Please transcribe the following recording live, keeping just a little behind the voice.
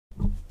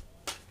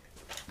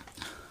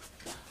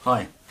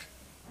Hi.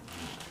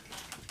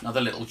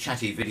 Another little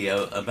chatty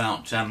video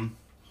about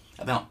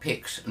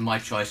picks and my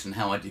choice and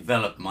how I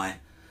developed my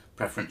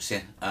preference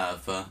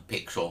for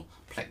picks, or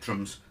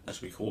plectrums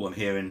as we call them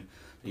here in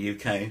the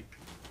UK.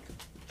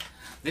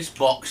 This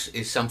box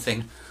is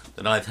something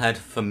that I've had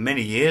for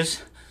many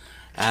years,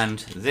 and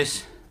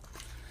this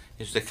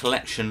is the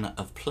collection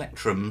of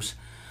plectrums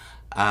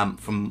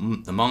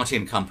from the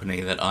Martin company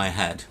that I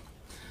had.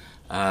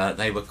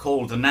 They were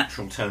called the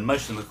Natural Tone,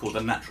 most of them were called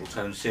the Natural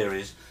Tone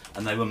series,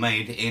 and they were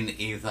made in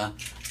either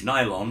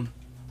nylon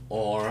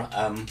or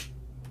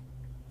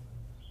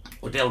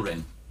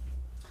delrin.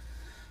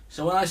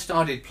 So when I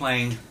started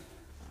playing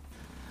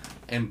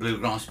in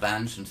bluegrass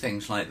bands and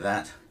things like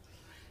that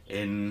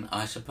in,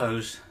 I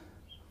suppose,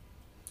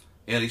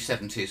 the early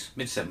 70s,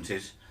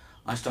 mid-70s,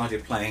 I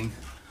started playing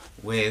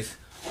with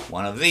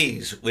one of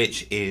these,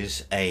 which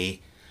is a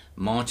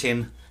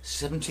Martin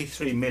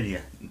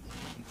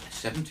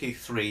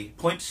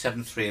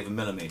 73.73 of a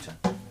millimeter.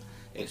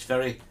 It's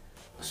very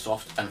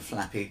soft and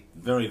flappy,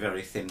 very,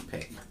 very thin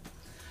pick.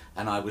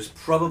 And I was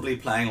probably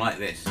playing like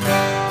this.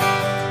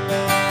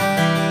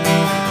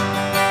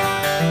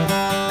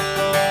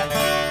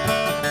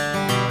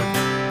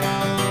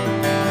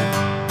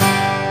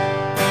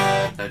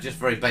 So just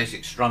very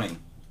basic strumming.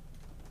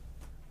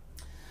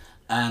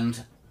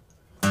 And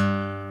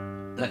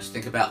let's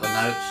think about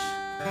the notes.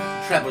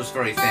 The treble's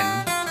very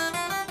thin.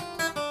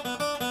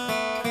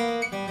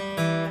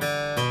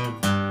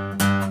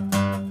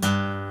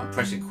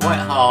 Pressing quite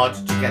hard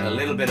to get a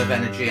little bit of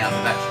energy out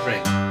of that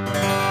string,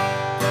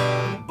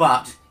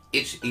 but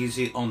it's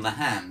easy on the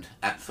hand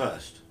at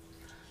first.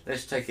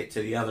 Let's take it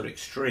to the other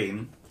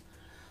extreme.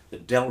 The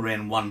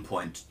Delrin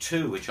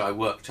 1.2, which I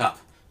worked up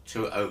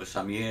to over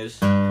some years,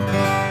 gives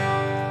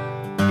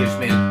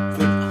me a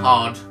good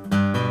hard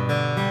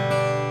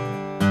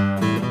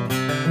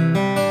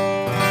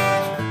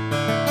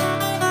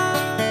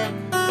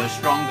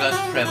stronger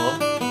treble.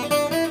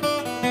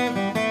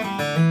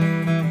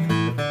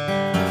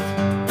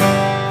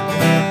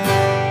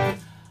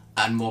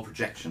 And more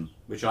projection,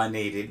 which I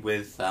needed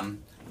with a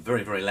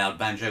very, very loud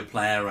banjo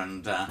player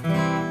and the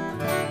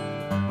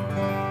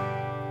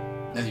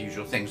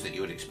usual things that you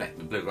would expect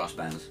with bluegrass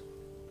bands.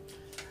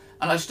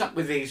 And I stuck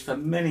with these for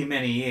many,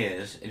 many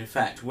years. In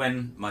fact,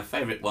 when my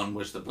favourite one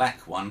was the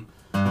black one,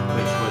 which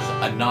was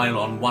a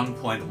nylon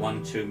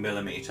 1.12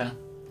 millimeter.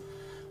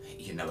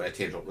 You know what a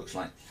teardrop looks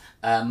like.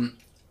 And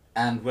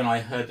when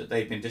I heard that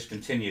they'd been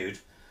discontinued,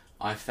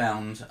 I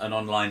found an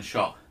online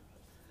shop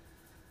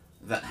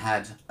that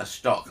had a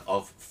stock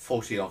of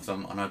 40 of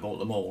them, and I bought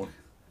them all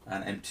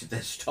and emptied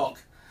their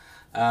stock.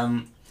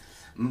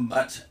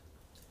 But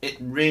I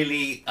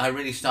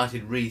really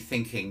started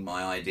rethinking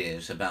my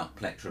ideas about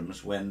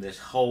plectrums when this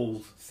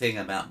whole thing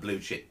about blue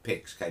chip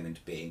picks came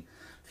into being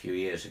a few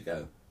years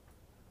ago.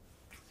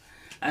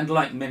 And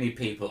like many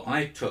people,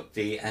 I took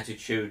the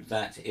attitude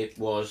that it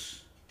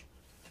was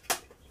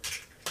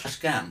a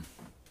scam.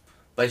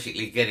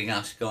 Basically getting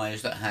us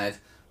guys that had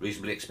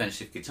reasonably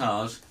expensive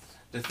guitars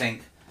to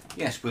think,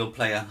 yes, we'll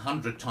play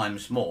 100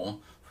 times more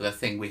for the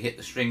thing we hit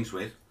the strings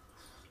with,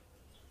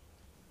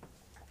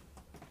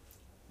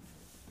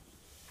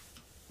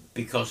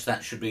 because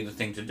that should be the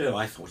thing to do.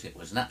 I thought it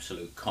was an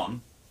absolute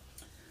con,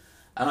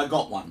 and I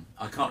got one.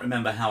 I can't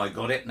remember how I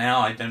got it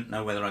now. I don't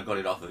know whether I got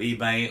it off of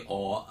eBay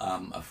or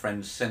a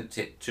friend sent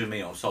it to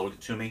me or sold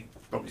it to me.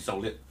 Probably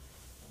sold it.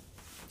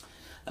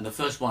 And the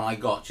first one I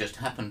got just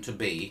happened to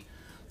be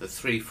the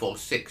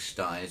 3/4/6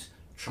 size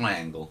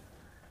triangle.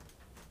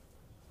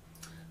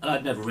 And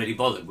I'd never really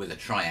bothered with a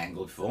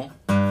triangle before.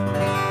 But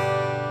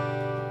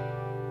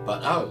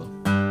oh.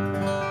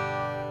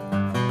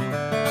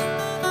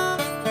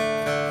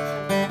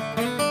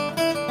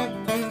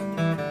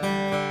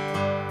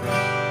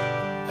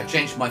 I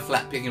changed my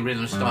flat picking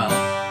rhythm style.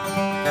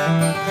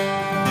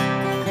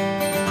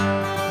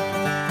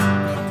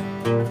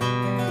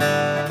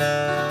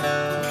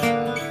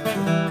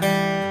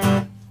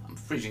 I'm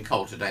freezing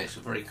cold today, it's a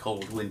very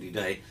cold, windy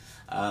day.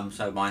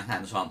 So my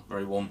hands aren't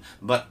very warm,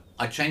 but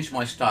I changed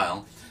my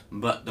style.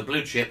 But the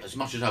blue chip, as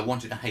much as I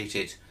wanted to hate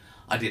it,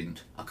 I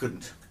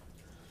couldn't.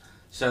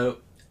 So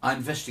I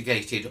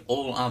investigated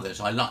all others.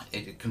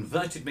 It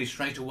converted me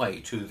straight away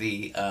to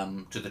the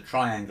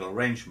triangle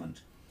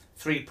arrangement.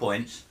 3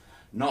 points,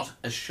 not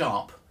as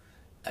sharp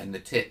in the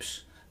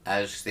tips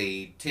as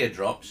the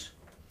teardrops,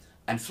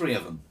 and 3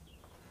 of them.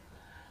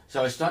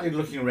 So I started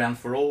looking around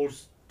for all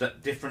the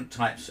different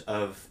types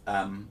of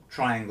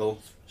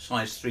triangle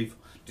size 3,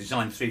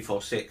 design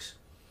 3/4/6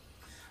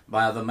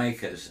 by other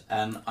makers,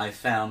 and I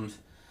found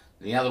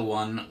the other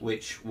one,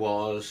 which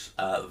was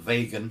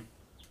Vegan,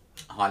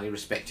 highly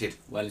respected,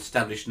 well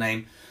established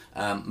name,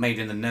 made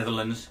in the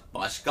Netherlands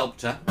by a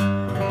sculptor.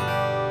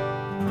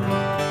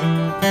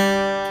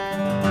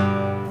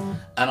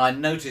 And I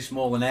noticed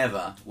more than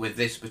ever with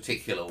this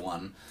particular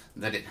one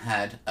that it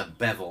had a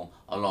bevel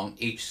along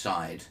each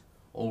side,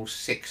 all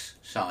 6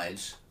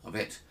 sides of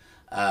it,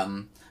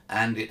 and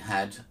it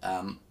had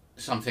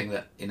something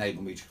that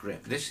enabled me to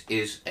grip. This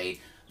is a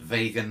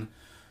Vegan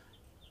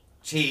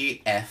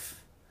TF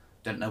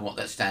don't know what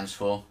that stands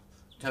for.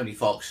 Tony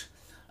Fox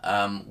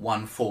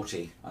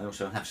 140. I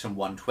also have some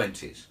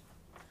 120s.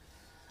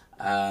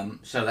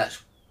 So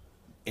that's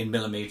in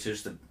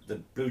millimeters. The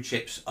blue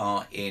chips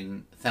are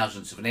in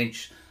thousandths of an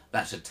inch.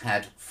 That's a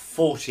TAD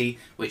 40,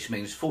 which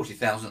means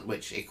 40,000,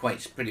 which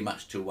equates pretty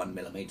much to 1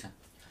 millimeter.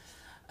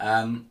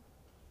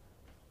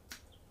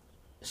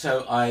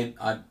 So I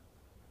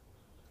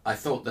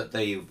thought that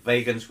the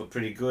Vegans were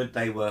pretty good.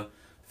 They were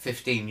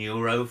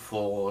 €15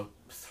 for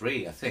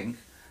 3, I think,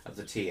 of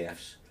the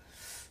TFs.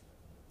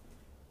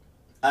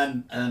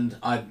 And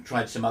I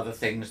tried some other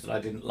things that I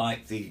didn't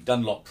like. The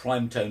Dunlop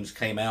Prime Tones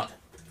came out,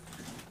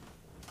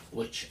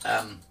 which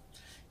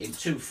in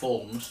 2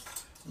 forms.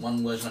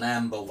 One was an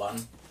amber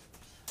one,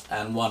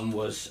 and one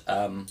was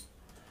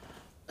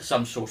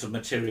some sort of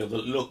material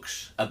that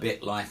looks a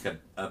bit like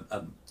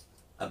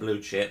a blue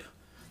chip.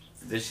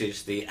 This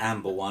is the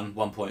amber one,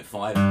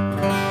 1.5.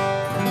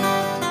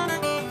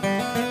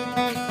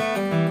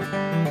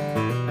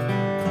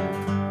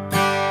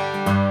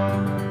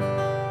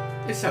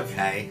 It's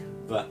okay,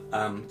 but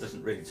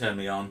doesn't really turn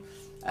me on.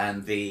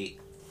 And the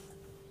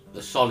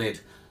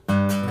solid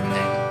thing,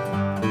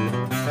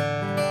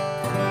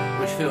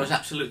 which feels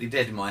absolutely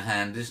dead in my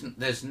hand.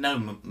 There's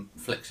no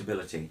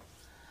flexibility,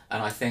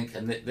 and I think,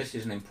 and this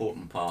is an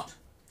important part.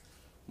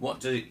 What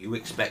do you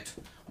expect?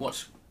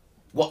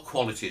 What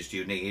qualities do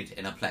you need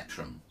in a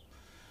plectrum?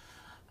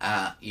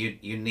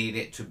 You need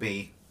it to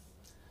be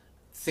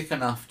thick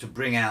enough to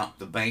bring out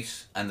the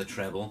bass and the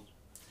treble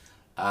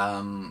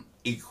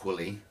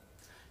equally.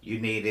 You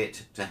need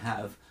it to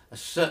have a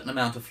certain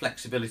amount of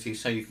flexibility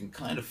so you can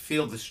kind of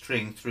feel the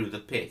string through the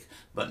pick,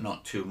 but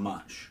not too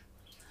much.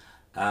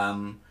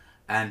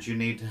 And you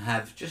need to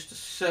have just a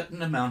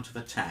certain amount of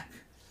attack.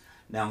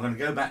 Now I'm going to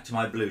go back to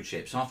my blue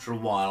chips. After a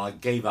while I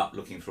gave up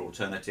looking for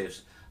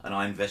alternatives, and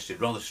I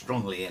invested rather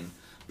strongly in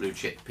blue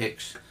chip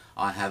picks.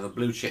 I have a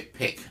blue chip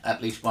pick,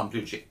 at least one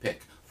blue chip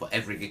pick for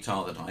every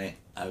guitar that I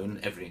own,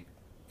 every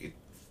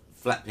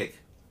flat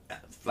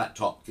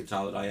top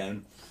guitar that I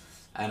own,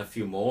 and a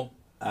few more.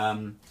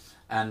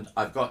 And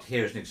I've got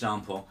here as an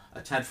example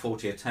a TAD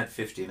 40, a TAD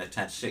 50 and a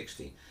TAD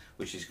 60,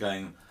 which is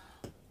going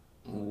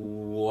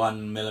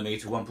 1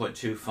 millimeter,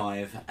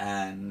 1.25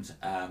 and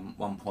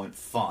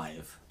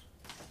 1.5.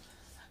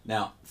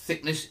 Now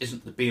thickness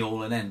isn't the be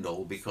all and end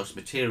all, because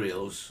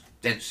materials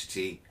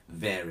density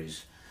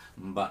varies,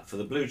 but for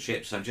the blue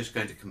chips I'm just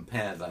going to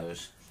compare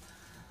those.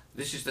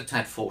 This is the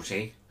TAD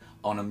 40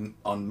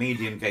 on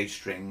medium gauge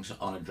strings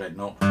on a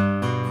dreadnought.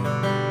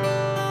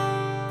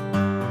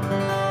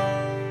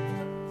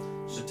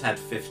 It's a TAD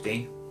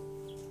 50,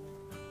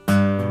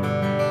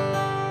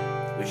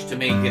 which to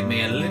me give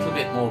me a little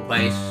bit more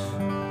bass,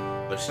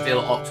 but still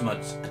optimum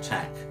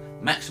attack.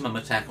 Maximum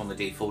attack on the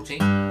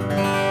D40,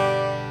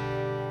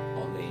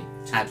 on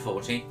the TAD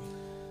 40.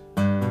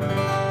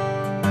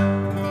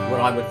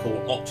 What I would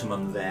call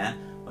optimum there.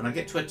 When I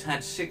get to a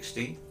TAD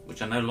 60,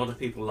 which I know a lot of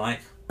people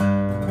like,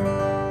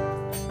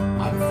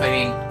 I'm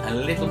feeling a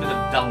little bit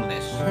of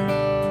dullness.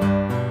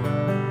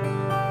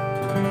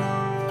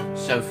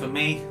 So for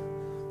me,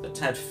 the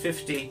TAD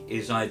 50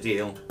 is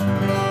ideal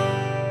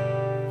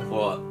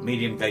for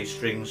medium gauge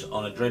strings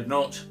on a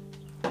dreadnought,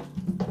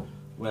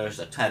 whereas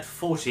the TAD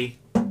 40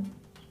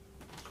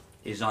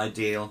 is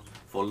ideal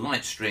for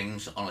light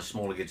strings on a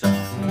smaller guitar.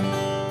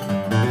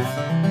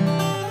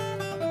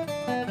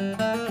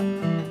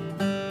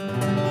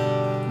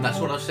 And that's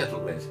what I've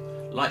settled with.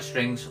 Light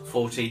strings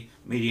 40,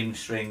 medium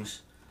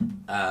strings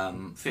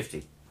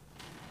 50,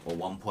 or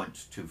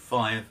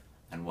 1.25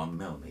 and 1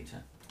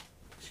 millimeter.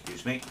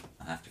 Excuse me,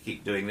 I have to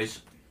keep doing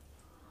this.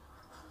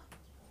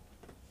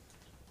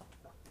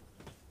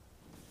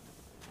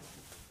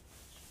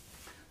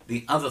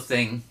 The other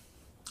thing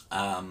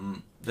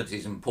that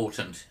is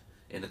important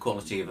in the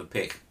quality of a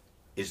pick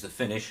is the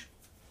finish.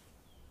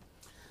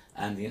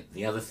 And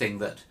the other thing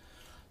that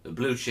the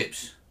blue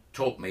chips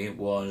taught me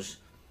was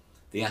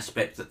the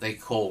aspect that they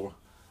call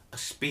a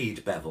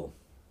speed bevel.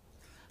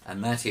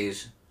 And that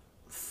is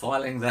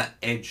filing that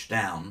edge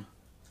down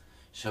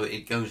so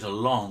it goes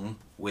along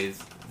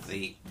with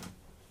the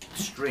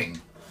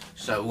string.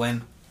 So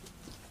when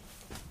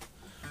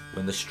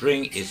the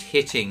string is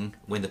hitting,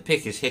 when the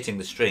pick is hitting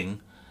the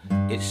string,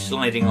 it's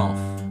sliding off.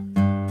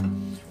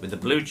 With the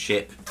blue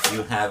chip,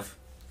 you have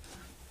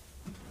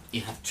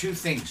 2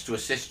 things to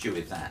assist you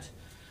with that.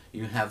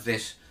 You have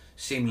this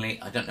seemingly,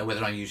 I don't know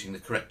whether I'm using the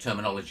correct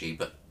terminology,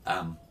 but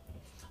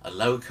a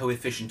low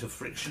coefficient of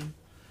friction.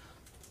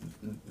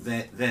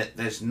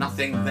 There's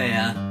nothing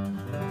there.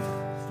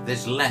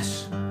 There's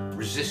less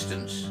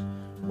resistance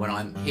when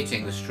I'm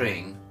hitting the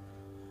string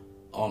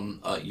on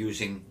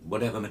using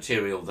whatever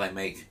material they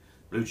make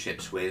blue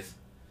chips with,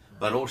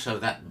 but also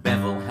that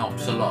bevel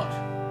helps a lot.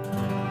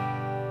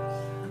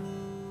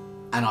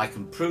 And I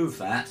can prove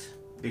that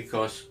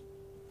because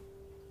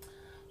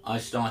I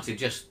started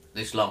just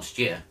this last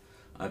year.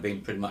 I've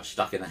been pretty much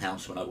stuck in the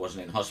house when I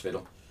wasn't in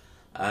hospital,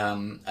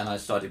 and I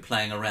started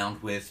playing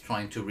around with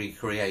trying to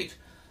recreate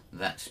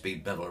that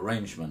speed bevel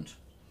arrangement.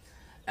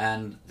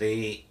 And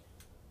the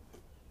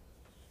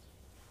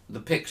the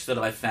picks that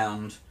I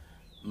found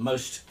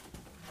most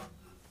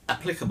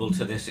applicable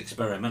to this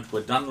experiment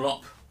were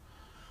Dunlop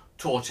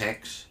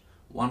Tortex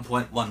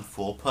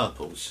 1.14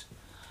 purples,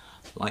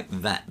 like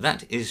that.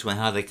 That is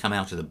how they come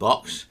out of the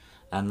box,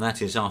 and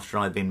that is after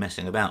I've been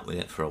messing about with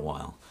it for a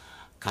while,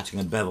 cutting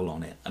a bevel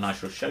on it, and I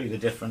shall show you the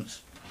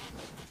difference.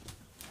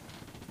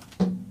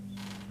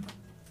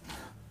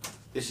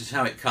 This is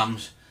how it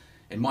comes,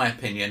 in my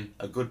opinion,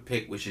 a good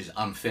pick which is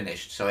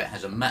unfinished, so it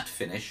has a matte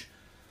finish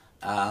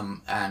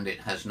and it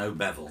has no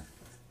bevel.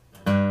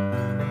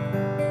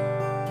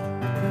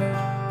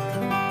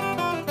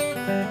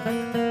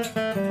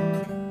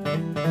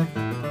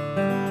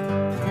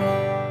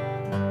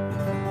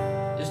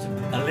 Just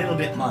a little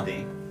bit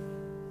muddy.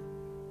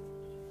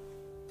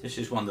 This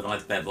is one that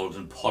I've beveled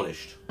and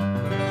polished.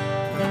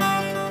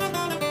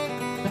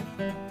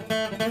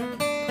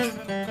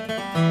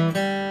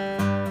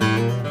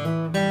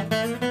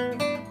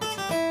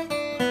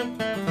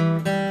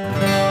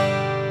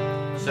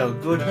 So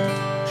good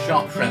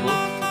sharp treble,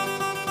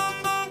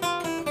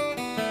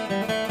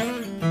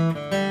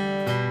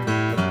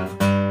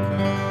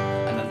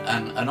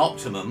 and an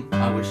optimum,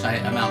 I would say,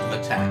 amount of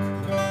attack.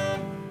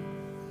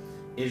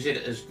 Is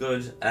it as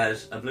good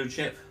as a blue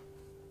chip?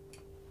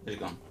 Where's it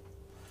gone?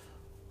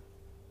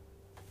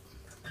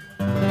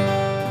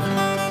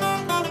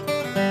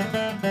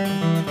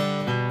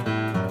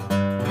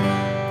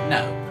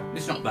 No,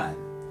 it's not bad,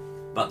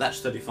 but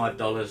that's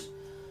 $35,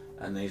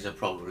 and these are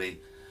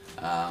probably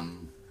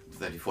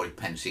 30-40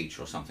 pence each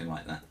or something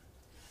like that.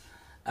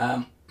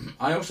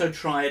 I also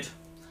tried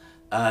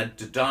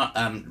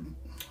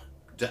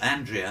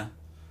D'Andrea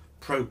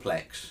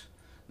Pro-plecs.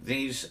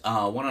 These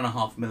are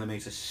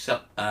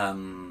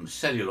 1.5mm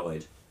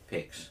celluloid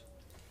picks.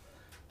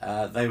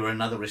 They were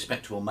another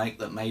respectable make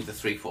that made the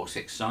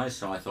 3/4/6 size,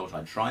 so I thought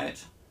I'd try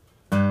it.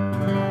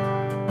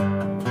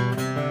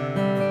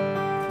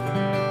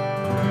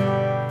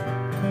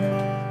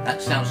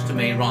 That sounds to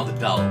me rather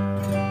dull,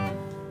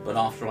 but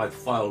after I've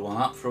filed one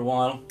up for a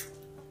while,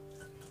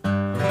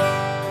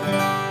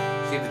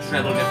 see the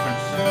treble difference?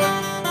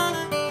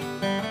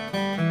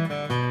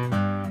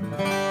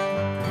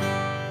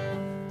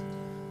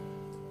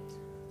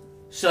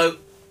 So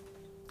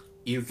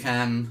you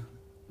can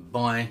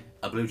buy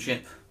a blue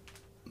chip,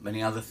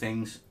 many other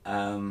things.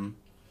 You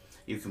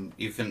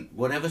can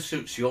whatever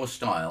suits your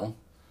style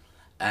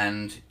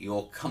and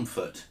your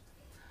comfort.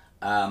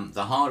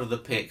 The harder the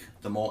pick,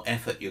 the more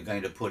effort you're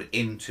going to put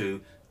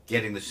into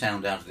getting the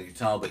sound out of the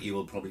guitar, but you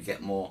will probably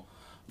get more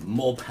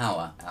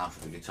power out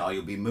of the guitar.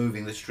 You'll be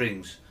moving the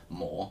strings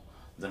more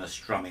than a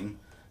strumming,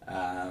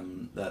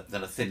 than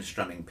a thin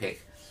strumming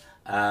pick.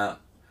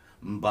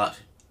 But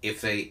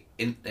if the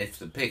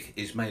pick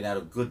is made out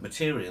of good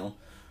material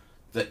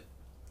that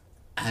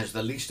has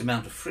the least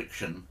amount of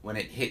friction when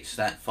it hits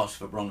that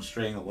phosphor bronze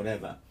string or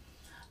whatever,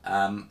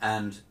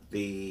 and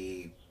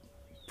the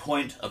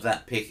point of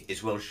that pick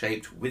is well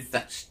shaped with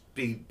that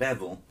speed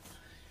bevel,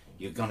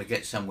 you're going to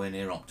get somewhere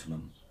near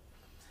optimum.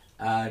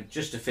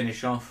 Just to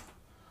finish off,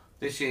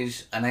 this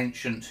is an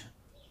ancient,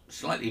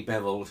 slightly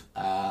beveled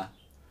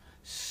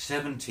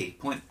 70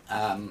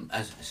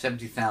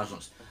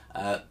 thousandths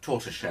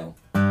tortoiseshell.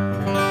 Got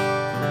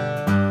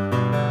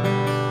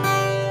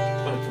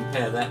to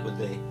compare that with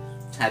the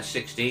TAD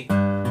 60.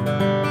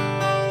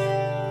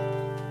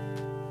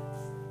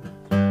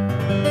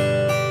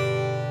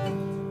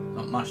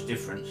 Not much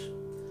difference,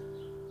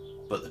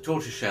 but the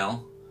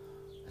tortoiseshell,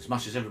 as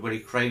much as everybody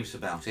craves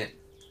about it,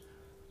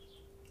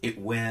 it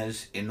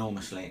wears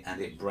enormously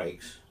and it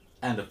breaks,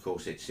 and of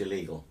course it's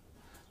illegal.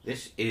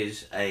 This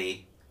is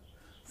a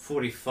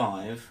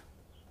 45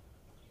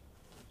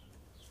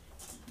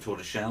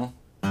 tortoiseshell.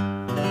 I'll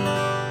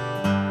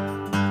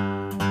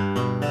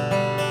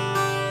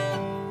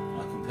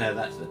compare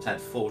that to the TAD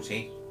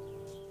 40.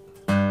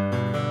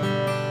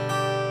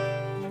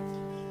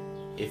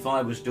 If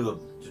I was to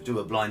do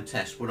a blind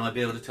test, would I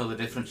be able to tell the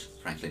difference?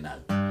 Frankly,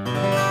 no.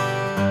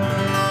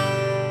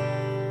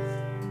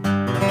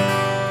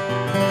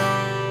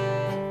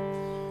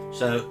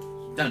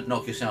 So don't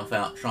knock yourself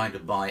out trying to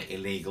buy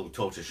illegal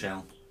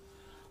tortoiseshell.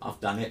 I've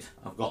done it.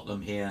 I've got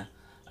them here.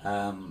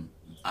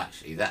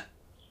 Actually,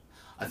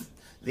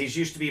 these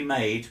used to be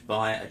made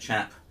by a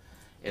chap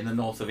in the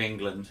north of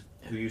England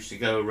who used to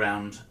go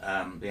around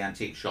the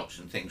antique shops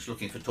and things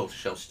looking for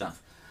tortoiseshell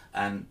stuff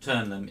and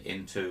turn them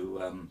into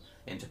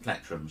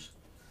plectrums.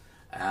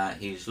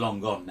 He's long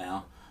gone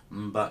now,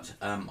 but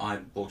I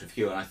bought a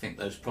few, and I think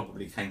those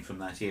probably came from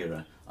that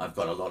era. I've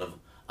got a lot of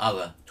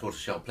other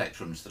tortoiseshell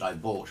plectrums that I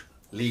bought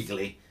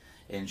legally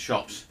in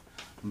shops,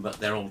 but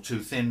they're all too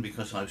thin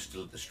because I was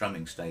still at the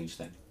strumming stage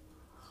then.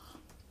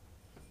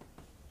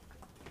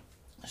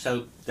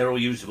 So they're all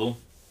usable,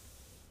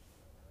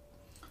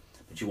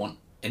 but you want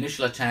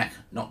initial attack,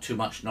 not too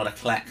much, not a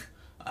clack,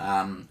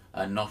 and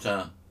not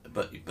a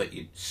but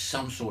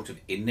some sort of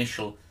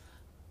initial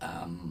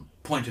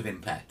point of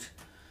impact,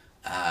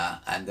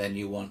 and then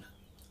you want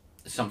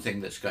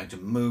something that's going to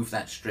move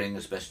that string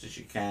as best as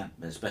you can,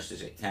 as best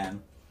as it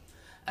can,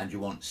 and you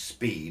want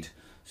speed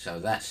So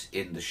that's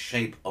in the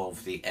shape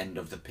of the end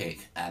of the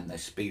pick, and the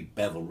speed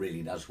bevel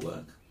really does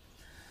work.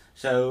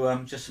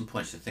 So just some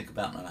points to think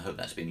about, and I hope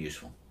that's been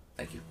useful.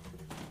 Thank you.